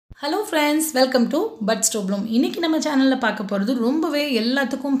Hello friends, welcome to Buds to Bloom. இன்னைக்கு நம்ம சேனல்ல பார்க்க போறது ரொம்பவே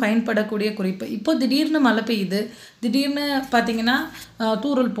எல்லாத்துக்கும் பயன்படக்கூடிய குறிப்பு. இப்போ திடீர்னு மழை பெய்யுது. திடீர்னு பாத்தீங்கன்னா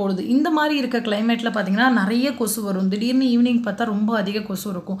தூறல் போடுது. இந்த மாதிரி இருக்க கிளைமேட்ல பாத்தீங்கன்னா நிறைய கொசு வரும். திடீர்னு ஈவினிங் பார்த்தா ரொம்ப அதிக கொசு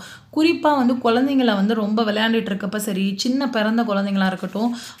இருக்கும். குறிப்பா குழந்தைகளை ரொம்ப விளையாடிட்டு இருக்கப்ப சரி, சின்ன பிறந்த குழந்தைகளா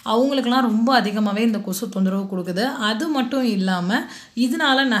இருக்கட்டும், அவங்களுக்குலாம் ரொம்ப அதிகமாவே இந்த கொசு தொந்தரவு கொடுக்குது. அது மட்டும் இல்லாம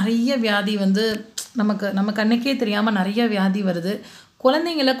இதனால நிறைய வியாதி நம்ம கண்ணுக்கே தெரியாம நிறைய வியாதி வருது.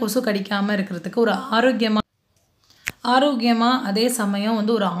 குழந்தைகளை கொசு கடிக்காம இருக்கிறதுக்கு ஒரு ஆரோக்கியமா அதே சமயம்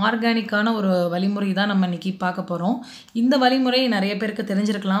ஒரு ஆர்கானிக்கான ஒரு வழிமுறை தான் நம்ம இன்னைக்கு பார்க்க போறோம். இந்த வழிமுறை நிறைய பேருக்கு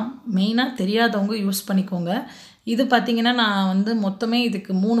தெரிஞ்சிருக்கலாம். மெயினா தெரியாதவங்க யூஸ் பண்ணிக்கோங்க. இது பாத்தீங்கன்னா நான் மொத்தமே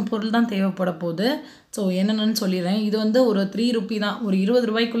இதுக்கு 3 பொருள் தான் தேவைப்பட போகுது. சோ என்னன்னு சொல்லிறேன். இது ஒரு 3 ரூபாய் தான். ஒரு 20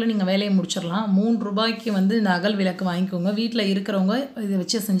 ரூபாய்க்குள்ள நீங்க வேலையை முடிச்சிரலாம். 3 ரூபாய்க்கு இந்த அகல் விளக்கு வாங்கிக்கோங்க. வீட்ல இருக்கிறவங்க இத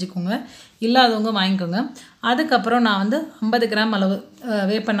வச்சு செஞ்சுக்கோங்க. இல்லாதவங்க வாங்கிக்கோங்க. அதுக்கு அப்புறம் நான் 50 கிராம் அளவு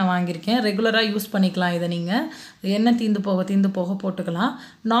வேப்பெண்ணெய் வாங்கியிருக்கேன். ரெகுலரா யூஸ் பண்ணிக்கலாம் இத நீங்க. எண்ணெய் தீந்து போக போட்டுக்கலாம்.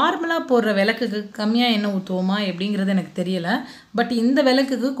 நார்மலா போடுற விளக்குக்கு கம்மியா எண்ணெய் ஊத்துவோமா எப்படிங்கிறது எனக்கு தெரியல. பட் இந்த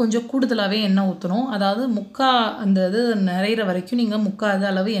விளக்குக்கு கொஞ்சம் கூடுதலாவே எண்ணெய் ஊத்தணும். அதாவது இது நிறையிற வரைக்கும் நீங்க முக்கால்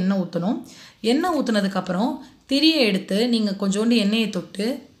அளவு எண்ணெய் ஊத்தணும். எண்ணெய் ஊத்துனதுக்கு அப்புறம் திரியை எடுத்து நீங்க கொஞ்சோண்டு எண்ணெயை தொட்டு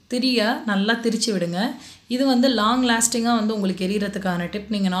திரியை நல்லா திரிச்சு விடுங்க. இது லாங் லாஸ்டிங்கா உங்களுக்கு எரியறதுக்கான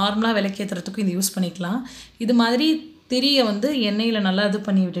டிப். நீங்க நார்மலா விளக்கேத்துறதுக்கு இது யூஸ் பண்ணிக்கலாம். இது மாதிரி திரியை எண்ணெயில நல்லா இது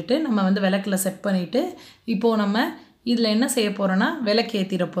பண்ணி விட்டுட்டு நம்ம விளக்குல செட் பண்ணிட்டு இப்போ நம்ம இதுல என்ன செய்ய போறோம்னா விளக்கு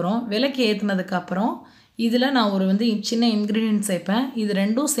ஏத்திர போறோம். விளக்கு ஏத்துனதுக்கு அப்புறம் இதுல நான் ஒரு சின்ன இன்கிரிடியன்ட் சேர்ப்பேன். இது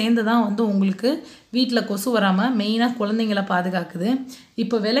ரெண்டும் சேர்ந்து தான் உங்களுக்கு வீட்ல கொசு வராம மெயினா குழந்தைகளை பாதுகாக்குது.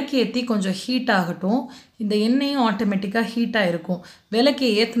 இப்போ விளக்கு ஏத்தி கொஞ்சம் ஹீட் ஆகட்டும். இந்த எண்ணெயும் ஆட்டோமேட்டிக்கா ஹீட்டா இருக்கும். விளக்கு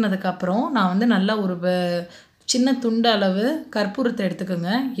ஏத்துனதுக்கு அப்புறம் நான் நல்ல ஒரு சின்ன துண்டு அளவு கற்பூரத்தை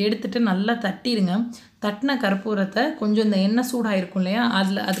எடுத்துக்கோங்க. எடுத்துட்டு நல்லா தட்டிடுங்க. தட்டின கற்பூரத்தை கொஞ்சம் இந்த எண்ணெய் சூடா இருக்கும் இல்லையா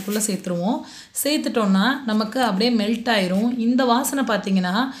அதுக்குள்ள சேர்த்துருவோம். சேர்த்துட்டோம்னா நமக்கு அப்படியே மெல்ட் ஆயிரும். இந்த வாசனை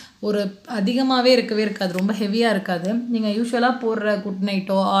பாத்தீங்கன்னா ஒரு அதிகமாவே இருக்கவே இருக்காது. ரொம்ப ஹெவியா இருக்காது. நீங்க யூசுவலா போடுற குட்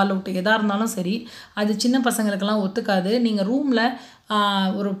நைட்டோ ஆல்-அவுட் எதா இருந்தாலும் சரி, அது சின்ன பசங்களுக்கெல்லாம் ஒத்துக்காது. நீங்க ரூம்ல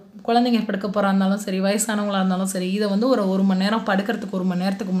ஒரு குழந்தைங்க படுக்க போறாஇருந்தாலும் சரி, வயசானவங்களா இருந்தாலும் சரி, இத ஒரு 1 மணி நேரம் படுக்கிறதுக்கு 1 மணி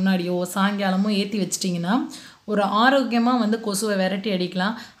நேரத்துக்கு முன்னாடியோ சாயங்காலமோ ஏத்தி வச்சிட்டீங்கன்னா ஒரு ஆரோக்கியமா கொசுவை விரட்டி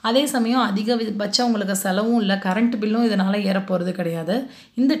அடிக்கலாம். அதே சமயம் அதிகபட்சம் உங்களுக்கு செலவும் இல்ல. கரண்ட் பில்லும் இதனால ஏற போறது கிடையாது.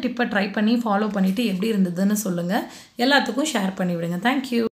 இந்த டிப்பை ட்ரை பண்ணி ஃபாலோ பண்ணிட்டு எப்படி இருந்ததுன்னு சொல்லுங்க. எல்லாத்துக்கும் ஷேர் பண்ணி விடுங்க. Thank you.